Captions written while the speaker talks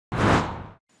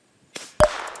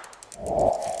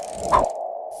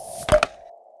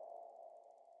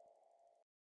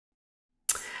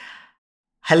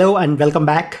Hello and welcome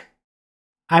back.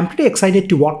 I'm pretty excited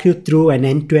to walk you through an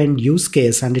end-to-end use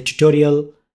case and a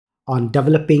tutorial on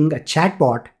developing a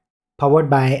chatbot powered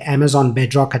by Amazon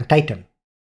Bedrock and Titan.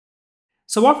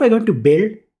 So what we're going to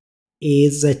build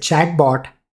is a chatbot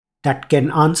that can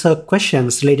answer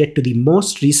questions related to the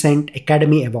most recent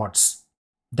Academy Awards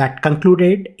that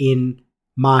concluded in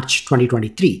March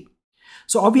 2023.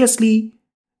 So obviously,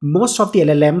 most of the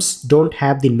LLMs don't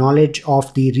have the knowledge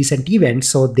of the recent events,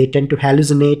 so they tend to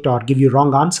hallucinate or give you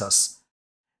wrong answers.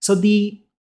 So the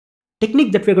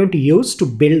technique that we're going to use to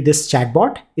build this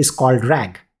chatbot is called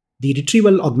RAG, the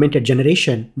Retrieval Augmented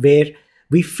Generation, where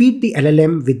we feed the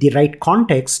LLM with the right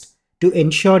context to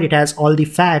ensure it has all the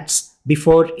facts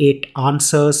before it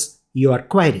answers your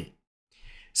query.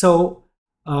 So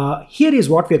here is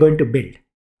what we're going to build.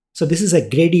 So this is a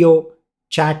Gradio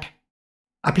chat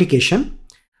application.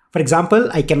 For example,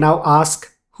 I can now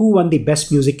ask who won the Best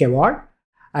Music Award,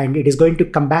 and it is going to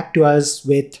come back to us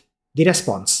with the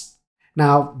response.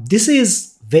 Now, this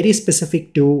is very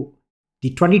specific to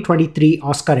the 2023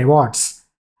 Oscar Awards,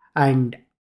 and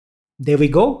there we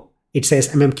go. It says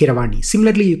MM Keeravani.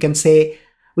 Similarly, you can say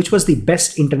which was the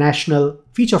best international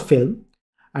feature film,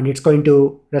 and it's going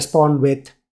to respond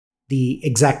with the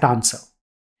exact answer.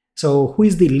 So who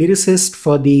is the lyricist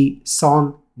for the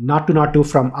song Natu Natu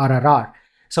from RRR?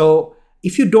 So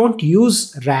if you don't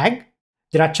use RAG,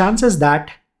 there are chances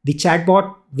that the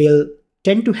chatbot will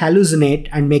tend to hallucinate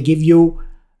and may give you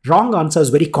wrong answers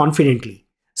very confidently.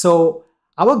 So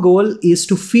our goal is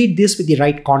to feed this with the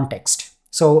right context.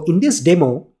 So in this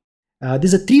demo,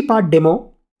 this is a three-part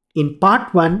demo. In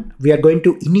part one, we are going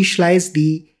to initialize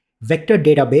the vector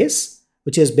database,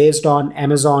 which is based on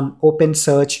Amazon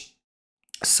OpenSearch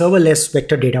serverless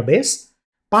vector database.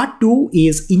 Part two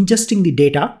is ingesting the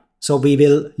data. So we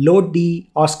will load the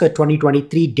Oscar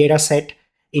 2023 dataset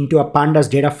into a pandas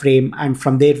data frame, and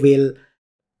from there we'll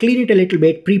clean it a little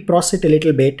bit, pre-process it a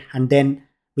little bit, and then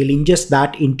we'll ingest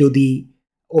that into the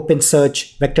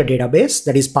OpenSearch vector database.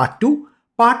 That is part two.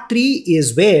 Part three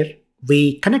is where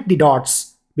we connect the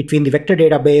dots between the vector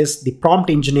database, the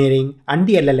prompt engineering, and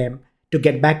the LLM to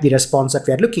get back the response that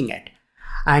we are looking at.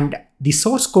 And the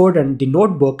source code and the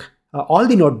notebook, all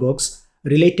the notebooks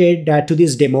related to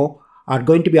this demo are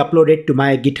going to be uploaded to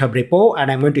my GitHub repo,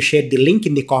 and I'm going to share the link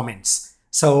in the comments.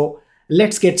 So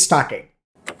let's get started.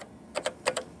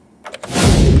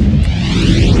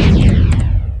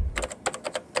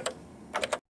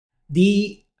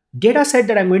 The data set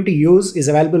that I'm going to use is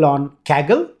available on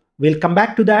Kaggle. We'll come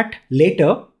back to that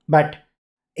later, but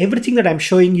everything that I'm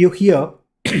showing you here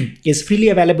is freely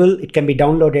available. It can be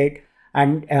downloaded,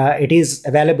 and it is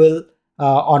available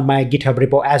on my GitHub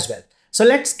repo as well. So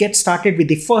let's get started with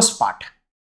the first part.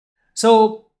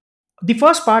 So the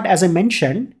first part, as I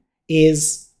mentioned,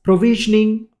 is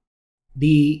provisioning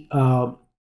the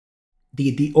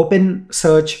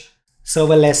OpenSearch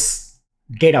serverless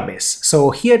database.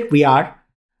 So here we are.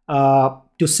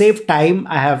 To save time,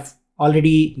 I have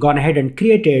already gone ahead and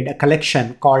created a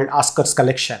collection called Oscars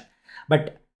collection.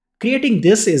 But creating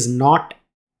this is not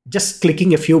just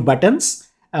clicking a few buttons.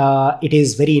 It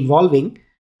is very involving.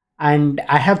 And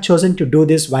I have chosen to do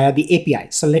this via the API.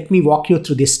 So let me walk you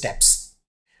through these steps.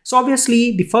 So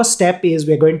obviously, the first step is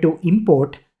we're going to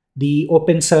import the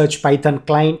OpenSearch Python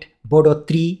client, Bodo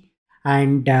 3,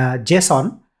 and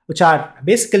JSON, which are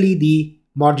basically the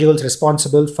modules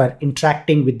responsible for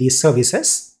interacting with these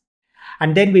services.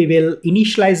 And then we will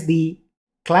initialize the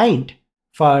client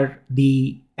for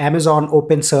the Amazon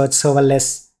OpenSearch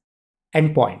serverless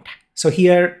endpoint. So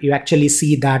here you actually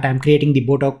see that I'm creating the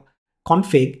Bodo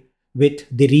config with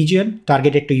the region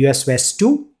targeted to US West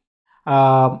 2.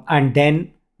 And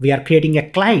then we are creating a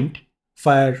client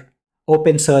for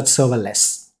OpenSearch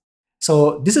serverless.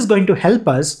 So this is going to help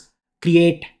us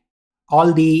create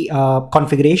all the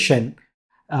configuration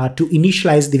to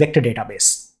initialize the vector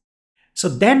database. So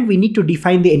then we need to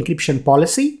define the encryption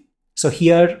policy. So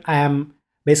here I am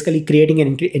basically creating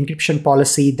an encryption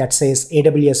policy that says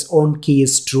AWS own key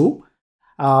is true.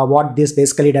 What this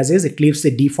basically does is it leaves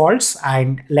the defaults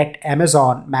and let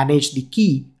Amazon manage the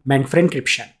key meant for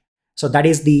encryption. So that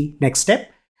is the next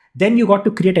step. Then you got to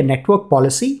create a network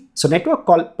policy. So network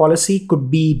policy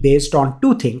could be based on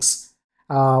two things.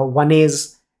 One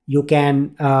is you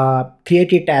can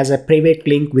create it as a private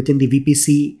link within the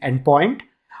VPC endpoint,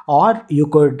 or you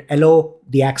could allow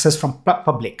the access from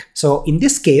public. So in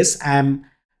this case, I'm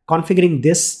configuring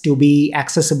this to be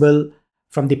accessible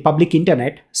from the public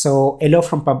internet. So allow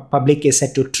from public is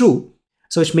set to true.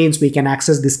 So which means we can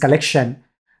access this collection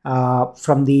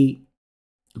from the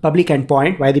public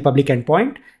endpoint, via the public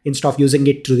endpoint, instead of using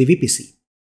it through the VPC.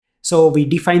 So we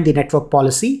define the network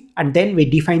policy, and then we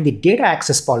define the data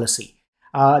access policy.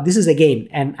 This is again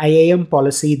an IAM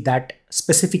policy that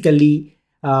specifically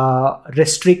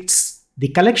restricts the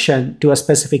collection to a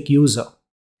specific user.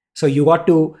 So you got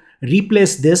to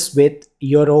replace this with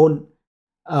your own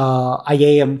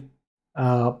IAM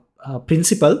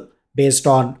principle based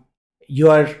on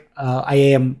your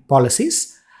IAM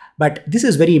policies. But this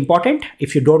is very important.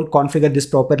 If you don't configure this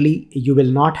properly, you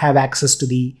will not have access to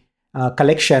the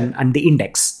collection and the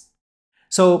index.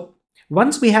 So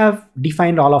once we have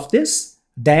defined all of this,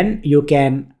 then you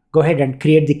can go ahead and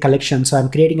create the collection. So I'm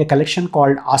creating a collection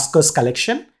called Oscars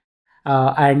collection,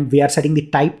 and we are setting the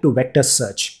type to vector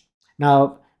search.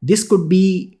 Now, this could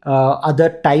be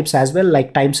other types as well,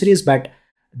 like time series, but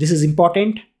this is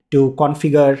important to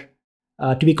configure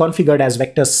to be configured as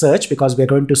vector search because we're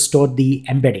going to store the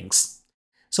embeddings.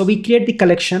 So we create the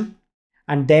collection,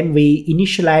 and then we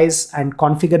initialize and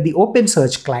configure the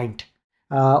OpenSearch client.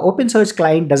 OpenSearch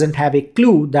client doesn't have a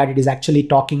clue that it is actually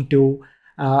talking to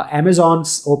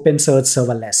Amazon's OpenSearch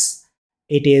serverless.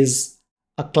 It is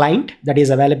a client that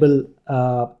is available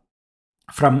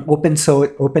from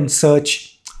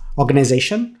OpenSearch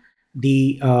organization,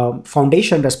 the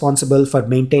foundation responsible for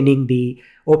maintaining the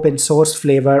open source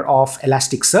flavor of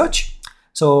Elasticsearch.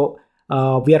 So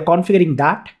we are configuring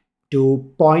that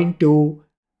to point to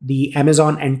the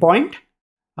Amazon endpoint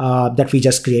that we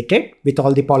just created with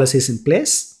all the policies in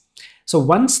place. So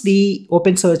once the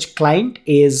OpenSearch client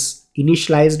is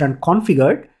initialized and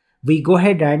configured, we go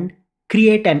ahead and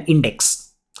create an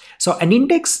index. So an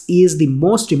index is the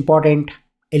most important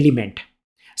element.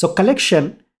 So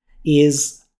collection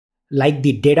is like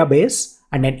the database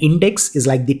and an index is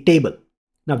like the table.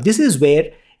 Now this is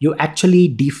where you actually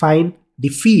define the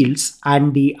fields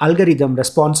and the algorithm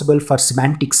responsible for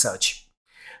semantic search.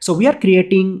 So we are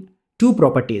creating two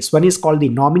properties. One is called the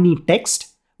nominee text,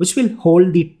 which will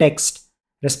hold the text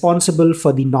responsible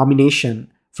for the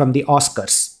nomination from the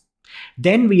Oscars.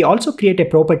 Then we also create a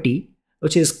property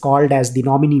which is called as the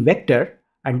nominee vector,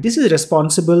 and this is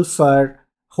responsible for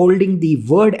holding the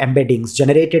word embeddings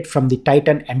generated from the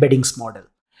Titan embeddings model.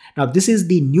 Now this is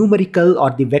the numerical or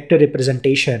the vector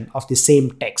representation of the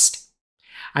same text.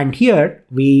 And here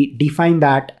we define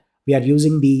that we are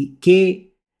using the k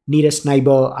nearest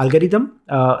neighbor algorithm.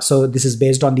 So this is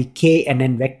based on the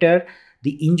KNN vector.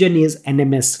 The engine is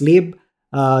NMSLib.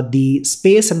 The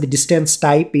space and the distance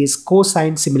type is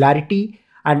cosine similarity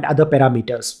and other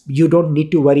parameters. You don't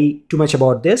need to worry too much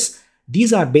about this.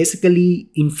 These are basically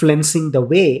influencing the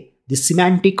way the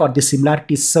semantic or the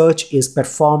similarity search is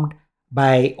performed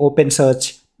by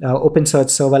OpenSearch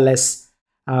serverless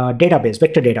database,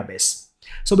 vector database.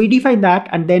 So we define that,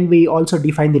 and then we also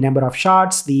define the number of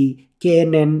shards, the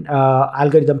KNN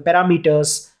algorithm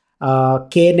parameters.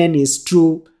 KNN is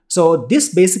true. So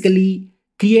this basically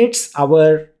creates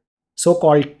our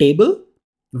so-called table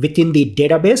within the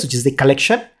database, which is the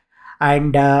collection.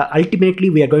 And ultimately,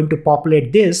 we are going to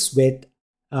populate this with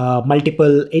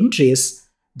multiple entries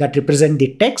that represent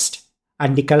the text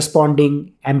and the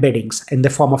corresponding embeddings in the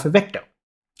form of a vector.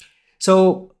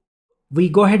 So we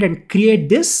go ahead and create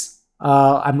this.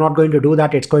 I'm not going to do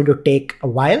that. It's going to take a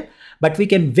while, but we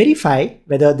can verify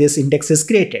whether this index is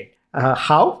created.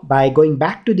 How? By going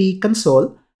back to the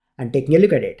console and taking a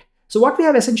look at it. So what we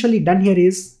have essentially done here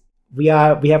is we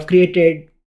have created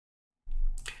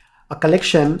a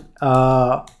collection.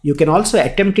 You can also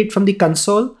attempt it from the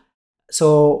console.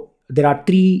 So there are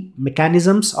three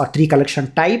mechanisms or three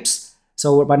collection types.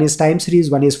 So one is time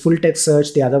series, one is full text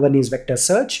search, the other one is vector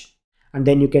search. And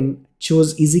then you can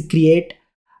choose easy create,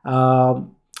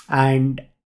 and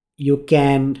you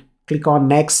can click on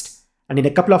next. And in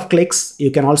a couple of clicks, you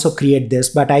can also create this.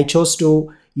 But I chose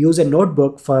to use a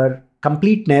notebook for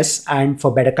completeness and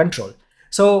for better control.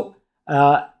 So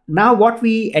now what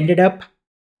we ended up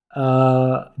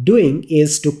doing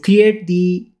is to create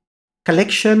the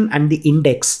collection and the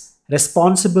index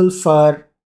responsible for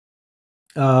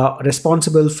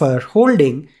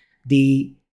holding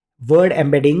the word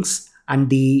embeddings and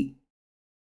the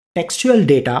textual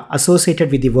data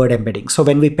associated with the word embedding. So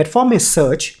when we perform a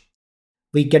search,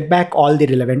 we get back all the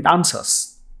relevant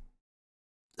answers.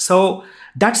 So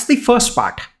that's the first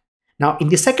part. Now in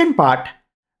the second part,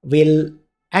 we'll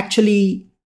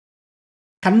actually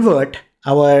convert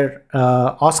our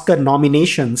Oscar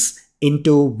nominations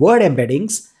into word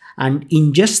embeddings and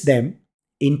ingest them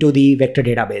into the vector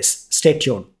database. Stay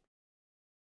tuned.